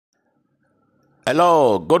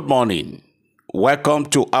Hello, good morning. Welcome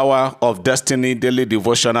to Hour of Destiny Daily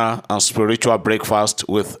Devotional and Spiritual Breakfast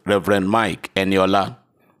with Reverend Mike Eniola.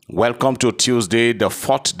 Welcome to Tuesday, the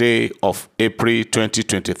 4th day of April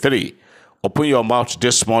 2023. Open your mouth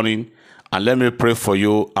this morning and let me pray for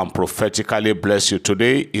you and prophetically bless you.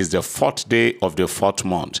 Today is the 4th day of the 4th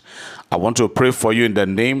month. I want to pray for you in the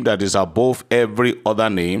name that is above every other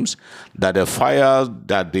names, that the fire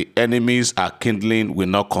that the enemies are kindling will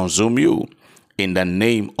not consume you. In the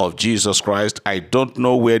name of Jesus Christ, I don't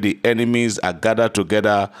know where the enemies are gathered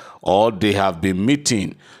together or they have been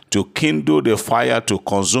meeting to kindle the fire to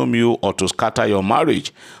consume you or to scatter your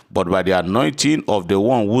marriage. But by the anointing of the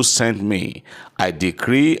one who sent me, I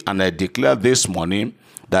decree and I declare this morning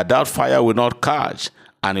that that fire will not catch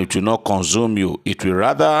and it will not consume you. It will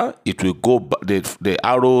go, the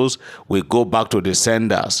arrows will go back to the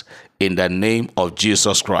senders in the name of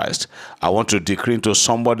Jesus Christ. I want to decree into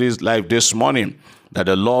somebody's life this morning that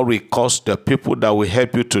the Lord will cause the people that will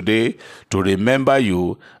help you today to remember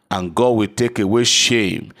you, and God will take away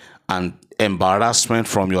shame and embarrassment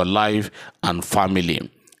from your life and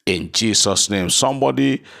family. In Jesus' name.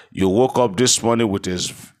 Somebody, you woke up this morning with a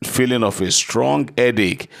feeling of a strong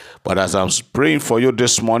headache, but as I'm praying for you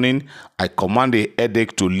this morning, I command the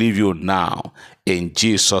headache to leave you now. In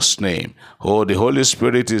Jesus' name. Oh, the Holy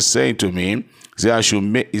Spirit is saying to me, I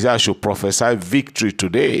should prophesy victory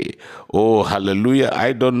today. Oh, hallelujah.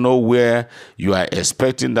 I don't know where you are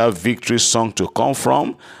expecting that victory song to come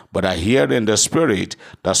from, but I hear in the spirit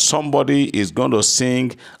that somebody is going to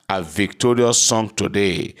sing a victorious song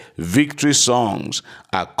today. Victory songs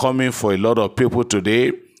are coming for a lot of people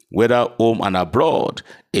today, whether home and abroad,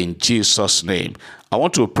 in Jesus' name. I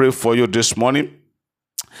want to pray for you this morning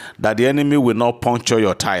that the enemy will not puncture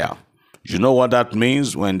your tire. You know what that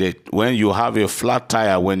means? When you have a flat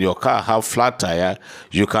tire, when your car have flat tire,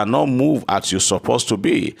 you cannot move as you're supposed to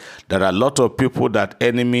be. There are a lot of people that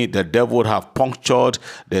the devil have punctured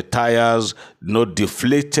the tires,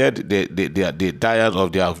 deflated the tires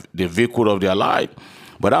of the vehicle of their life.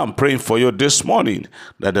 But I'm praying for you this morning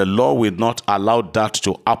that the Lord will not allow that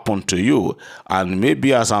to happen to you. And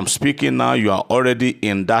maybe as I'm speaking now, you are already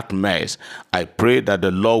in that mess. I pray that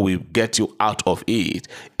the Lord will get you out of it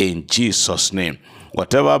in Jesus' name.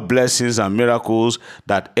 Whatever blessings and miracles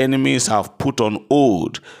that enemies have put on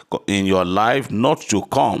hold in your life not to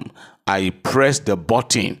come, I press the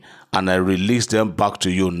button and I release them back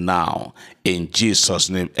to you now in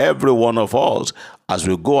Jesus' name. Every one of us, as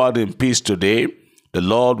we go out in peace today, the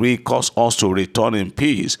Lord will cause us to return in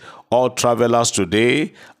peace. All travelers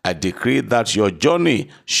today, I decree that your journey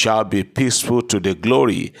shall be peaceful to the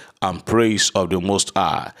glory and praise of the Most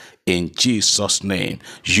High. In Jesus' name,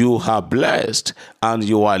 you are blessed and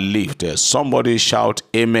you are lifted. Somebody shout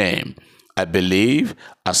amen. I believe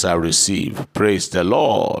as I receive. Praise the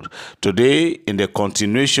Lord. Today, in the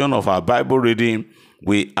continuation of our Bible reading,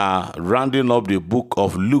 we are rounding up the book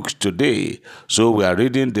of Luke today. So we are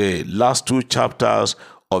reading the last two chapters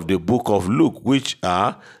of the book of Luke, which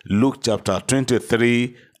are Luke chapter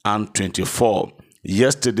 23 and 24.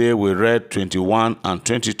 Yesterday we read 21 and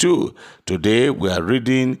 22. Today we are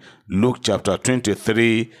reading Luke chapter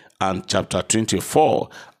 23 and chapter 24.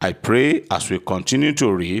 I pray as we continue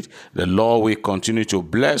to read, the Lord will continue to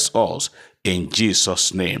bless us in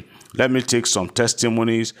Jesus' name. Let me take some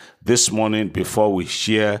testimonies this morning before we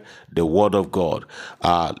share the word of God.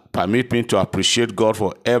 Permit me to appreciate God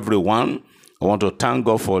for everyone. I want to thank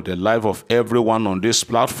God for the life of everyone on this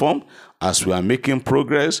platform. As we are making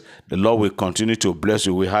progress, the Lord will continue to bless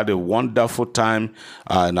you. We had a wonderful time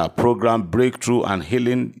in our program, Breakthrough and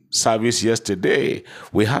Healing Service yesterday.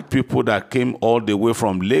 We had people that came all the way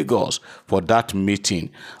from Lagos for that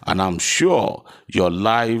meeting. And I'm sure your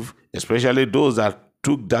life, especially those that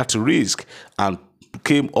took that risk and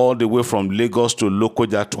came all the way from Lagos to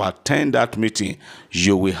Lokoja to attend that meeting,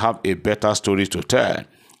 you will have a better story to tell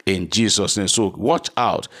in Jesus' name. So watch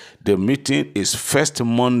out. The meeting is first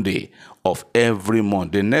Monday of every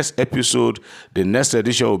month. The next episode, the next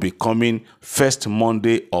edition will be coming first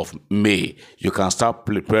Monday of May. You can start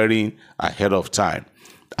preparing ahead of time.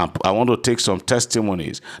 I want to take some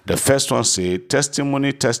testimonies. The first one says,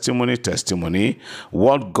 testimony, testimony, testimony.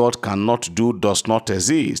 What God cannot do does not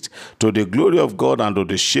exist. To the glory of God and to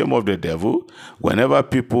the shame of the devil, whenever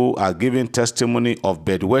people are giving testimony of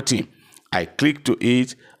bedwetting, I click to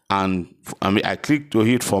it I click to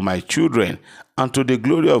it for my children. And to the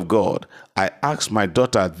glory of God, I asked my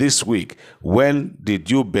daughter this week, when did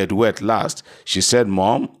you bedwet last? She said,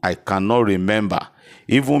 Mom, I cannot remember.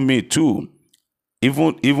 Even me too.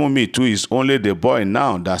 Even me too is only the boy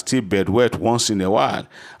now that still bedwet once in a while,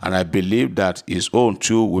 and I believe that his own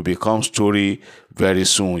too will become story very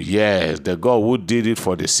soon. Yes, the God who did it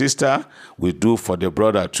for the sister will do for the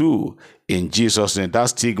brother too. In Jesus' name, that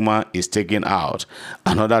stigma is taken out.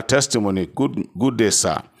 Another testimony. Good day,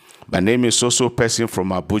 sir. My name is So Person from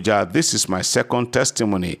Abuja. This is my second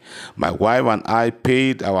testimony. My wife and I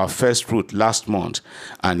paid our first fruit last month,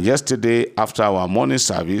 and yesterday after our morning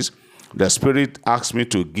service, the Spirit asked me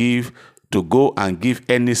to go and give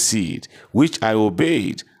any seed, which I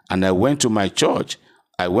obeyed, and I went to my church.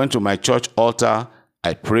 I went to my church altar,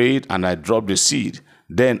 I prayed, and I dropped the seed.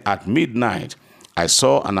 Then at midnight, I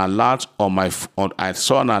saw an alert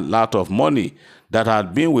of money that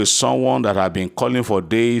had been with someone that had been calling for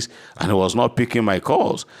days, and he was not picking my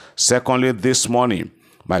calls. Secondly, this morning,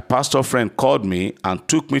 my pastor friend called me and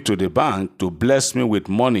took me to the bank to bless me with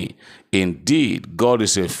money. Indeed, God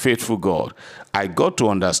is a faithful God. I got to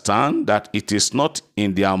understand that it is not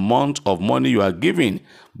in the amount of money you are giving,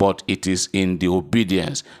 but it is in the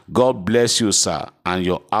obedience. God bless you, sir, and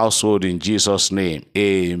your household in Jesus' name.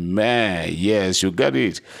 Amen. Yes, you get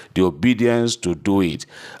it. The obedience to do it.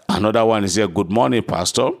 Another one is here. Good morning,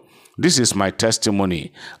 Pastor. This is my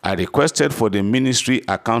testimony. I requested for the ministry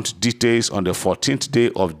account details on the 14th day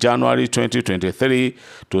of January 2023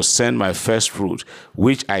 to send my first fruit,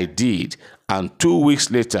 which I did. And 2 weeks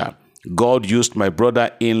later, God used my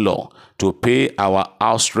brother-in-law to pay our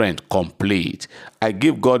house rent complete. I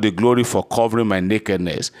give God the glory for covering my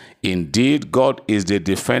nakedness. Indeed, God is the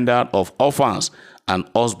defender of orphans and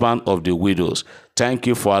husband of the widows. Thank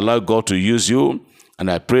you for allowing God to use you. And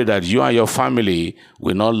I pray that you and your family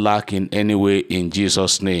will not lack in any way in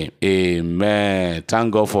Jesus' name. Amen.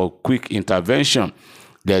 Thank God for quick intervention.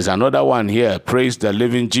 There's another one here. Praise the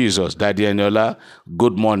living Jesus. Daddy Eniola,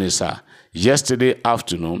 good morning, sir. Yesterday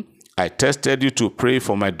afternoon, I tested you to pray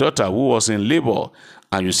for my daughter who was in labor,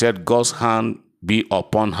 and you said God's hand be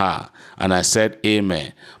upon her. And I said,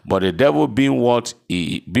 amen. But the devil, being what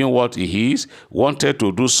he is, wanted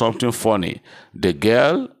to do something funny. The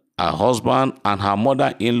girl, her husband, and her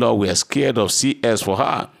mother-in-law were scared of CS for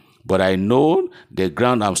her. But I know the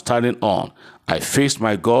ground I'm standing on. I faced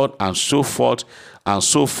my God and so forth. And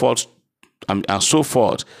so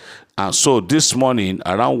this morning,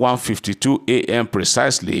 around 1:52 a.m.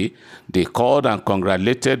 precisely, they called and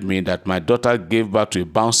congratulated me that my daughter gave birth to a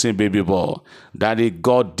bouncing baby boy. Daddy,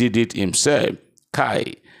 God did it himself.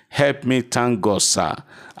 Kai, help me thank God, sir.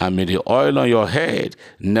 And may the oil on your head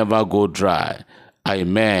never go dry.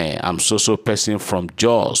 Amen. I'm So Person from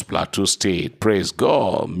Jos, Plateau State. Praise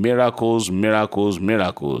God. Miracles, miracles,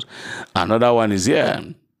 miracles. Another one is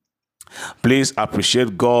here. Please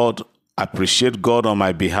appreciate God on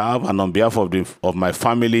my behalf and on behalf of my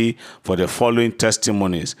family for the following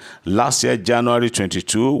testimonies. Last year, January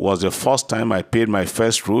 22, was the first time I paid my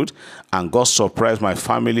first fruit, and God surprised my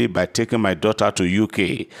family by taking my daughter to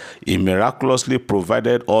UK. He miraculously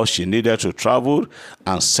provided all she needed to travel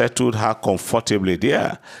and settled her comfortably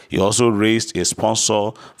there. He also raised a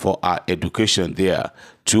sponsor for her education there.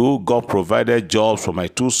 2, God provided jobs for my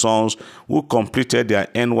 2 sons who completed their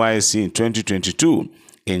NYSC in 2022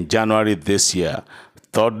 in January this year.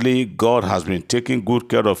 Thirdly, God has been taking good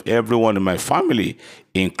care of everyone in my family,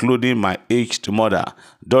 including my aged mother,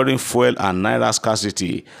 during fuel and naira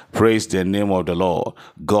scarcity. Praise the name of the Lord.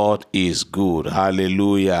 God is good.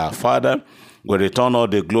 Hallelujah. Father, we return all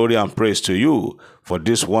the glory and praise to you for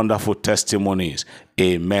these wonderful testimonies.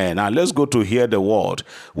 Amen. Now let's go to hear the word.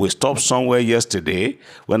 We stopped somewhere yesterday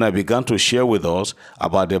when I began to share with us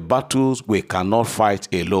about the battles we cannot fight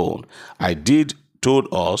alone. I told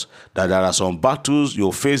us that there are some battles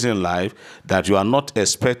you face in life that you are not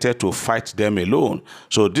expected to fight them alone.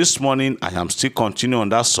 So this morning, I am still continuing on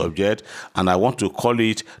that subject, and I want to call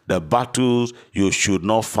it the battles you should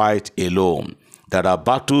not fight alone. There are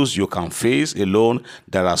battles you can face alone.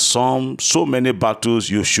 There are so many battles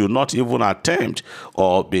you should not even attempt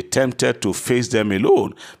or be tempted to face them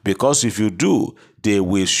alone, because if you do, they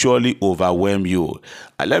will surely overwhelm you.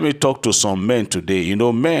 Let me talk to some men today. You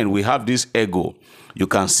know, men, we have this ego. You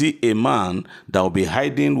can see a man that will be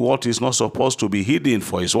hiding what is not supposed to be hidden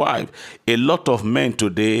for his wife. A lot of men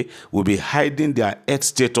today will be hiding their earth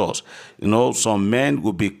status. You know, some men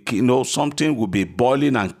will be, something will be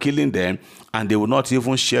boiling and killing them, and they will not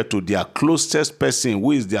even share to their closest person,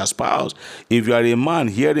 who is their spouse. If you are a man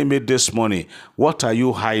hearing me this morning, what are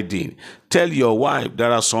you hiding? Tell your wife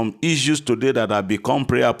there are some issues today that have become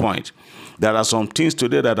prayer points. There are some things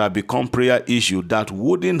today that have become prayer issue that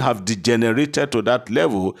wouldn't have degenerated to that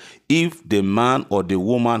level if the man or the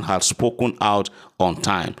woman had spoken out on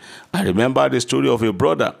time. I remember the story of a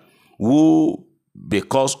brother who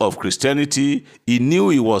because of Christianity. He knew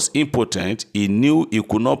he was impotent. He knew he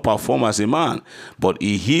could not perform as a man, but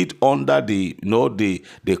he hid under the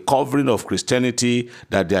covering of Christianity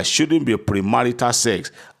that there shouldn't be premarital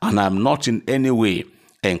sex. And I'm not in any way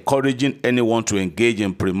encouraging anyone to engage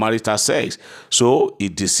in premarital sex. So he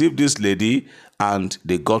deceived this lady and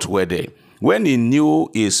they got wedded. When he knew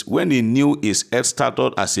his head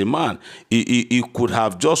status as a man, he could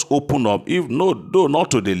have just opened up, though not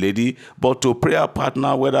to the lady, but to a prayer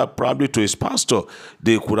partner, whether probably to his pastor.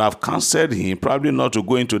 They could have counseled him, probably not to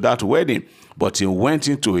go into that wedding. But he went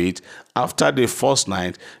into it. After the first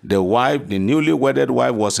night, the newly wedded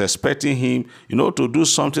wife, was expecting him, to do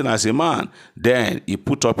something as a man. Then he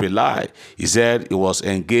put up a lie. He said he was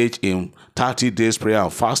engaged in 30 days prayer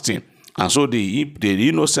and fasting. And so the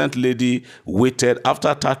innocent lady waited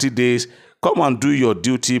after 30 days. Come and do your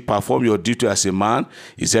duty, perform your duty as a man.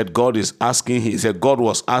 He said God was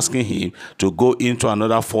asking him to go into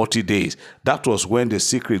another 40 days. That was when the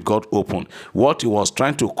secret got opened. What he was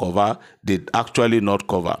trying to cover did actually not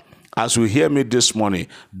cover. As you hear me this morning,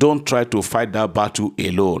 don't try to fight that battle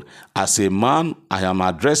alone. As a man, I am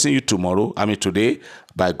addressing you today.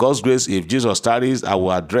 By God's grace, if Jesus tarries, I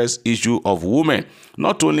will address issue of women,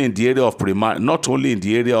 not only in the area of not only in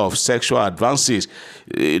the area of sexual advances,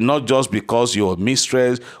 not just because your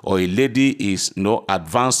mistress or a lady is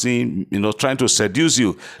advancing, trying to seduce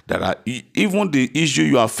you. There are even the issue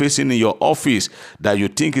you are facing in your office that you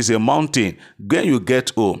think is a mountain. When you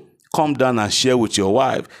get home, come down and share with your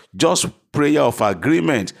wife. Just prayer of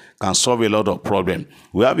agreement can solve a lot of problems.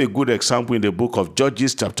 We have a good example in the book of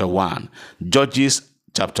Judges chapter 1. Judges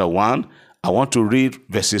chapter 1, I want to read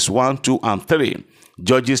verses 1, 2, and 3.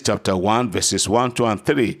 Judges chapter 1, verses 1, 2, and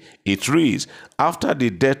 3. It reads, After the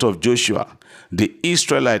death of Joshua, the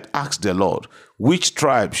Israelites asked the Lord, which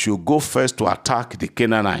tribe should go first to attack the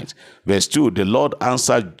Canaanites? Verse 2, the Lord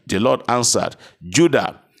answered,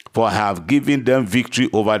 Judah, for I have given them victory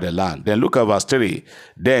over the land. Then look at verse 3.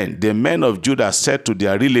 Then the men of Judah said to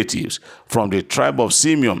their relatives from the tribe of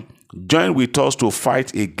Simeon, join with us to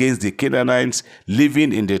fight against the Canaanites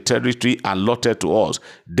living in the territory allotted to us.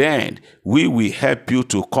 Then we will help you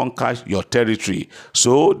to conquer your territory.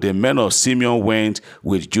 So the men of Simeon went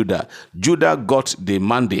with Judah. Judah got the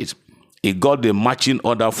mandate. He got the marching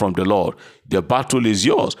order from the Lord. The battle is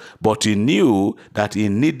yours. But he knew that he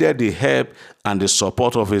needed the help and the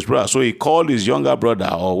support of his brother. So he called his younger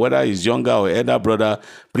brother, or whether he's younger or elder brother,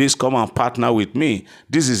 please come and partner with me.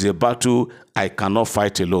 This is a battle I cannot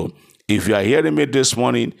fight alone. If you are hearing me this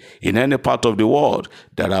morning in any part of the world,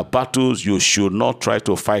 there are battles you should not try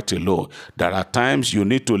to fight alone. There are times you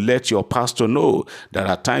need to let your pastor know. There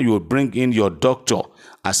are times you will bring in your doctor.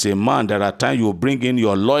 As a man, there are times you will bring in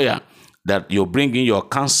your lawyer, that you bring in your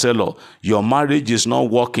counselor. Your marriage is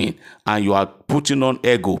not working and you are putting on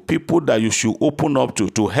ego, people that you should open up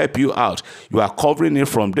to help you out. You are covering it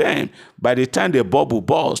from them. By the time the bubble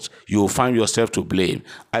bursts, you will find yourself to blame.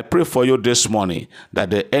 I pray for you this morning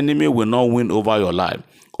that the enemy will not win over your life.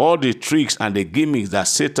 All the tricks and the gimmicks that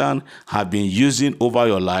Satan have been using over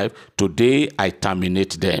your life, today I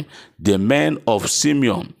terminate them. The men of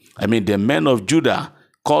Judah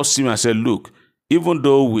called Simeon and said, look, even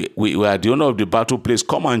though we are the owner of the battle place,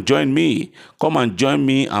 come and join me. Come and join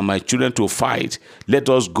me and my children to fight. Let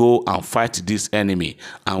us go and fight this enemy.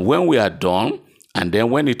 And when we are done, and then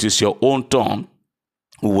when it is your own turn,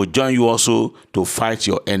 we will join you also to fight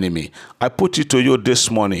your enemy. I put it to you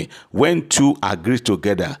this morning, when two agree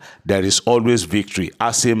together, there is always victory.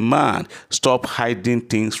 As a man, stop hiding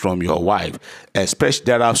things from your wife. Especially,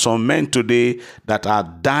 there are some men today that are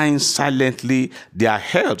dying silently. Their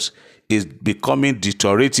health is becoming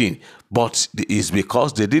deteriorating, but it's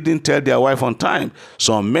because they didn't tell their wife on time.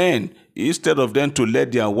 Some men, instead of them to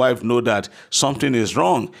let their wife know that something is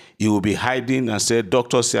wrong, he will be hiding and say,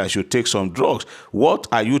 doctor say I should take some drugs. What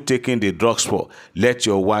are you taking the drugs for? Let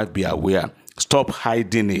your wife be aware. Stop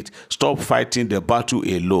hiding it. Stop fighting the battle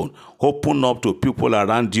alone. Open up to people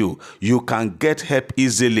around you. You can get help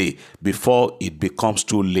easily before it becomes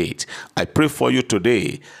too late. I pray for you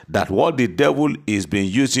today that what the devil is been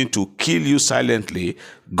using to kill you silently,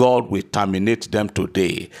 God will terminate them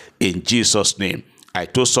today in Jesus' name. I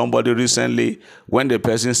told somebody recently, when the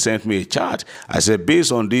person sent me a chat, I said,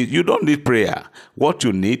 based on this, you don't need prayer. What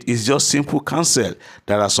you need is just simple counsel.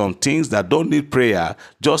 There are some things that don't need prayer.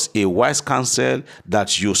 Just a wise counsel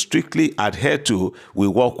that you strictly adhere to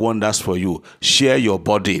will work wonders for you. Share your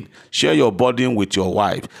burden. Share your burden with your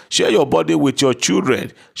wife. Share your burden with your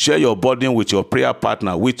children. Share your burden with your prayer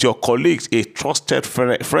partner, with your colleagues, a trusted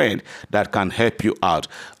friend that can help you out.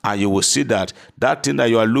 And you will see that that thing that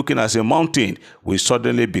you are looking as a mountain will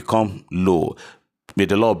suddenly become low. May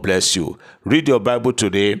the Lord bless you. Read your Bible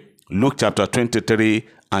today, Luke chapter 23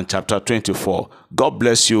 and chapter 24. God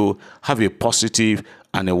bless you. Have a positive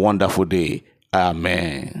and a wonderful day.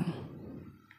 Amen.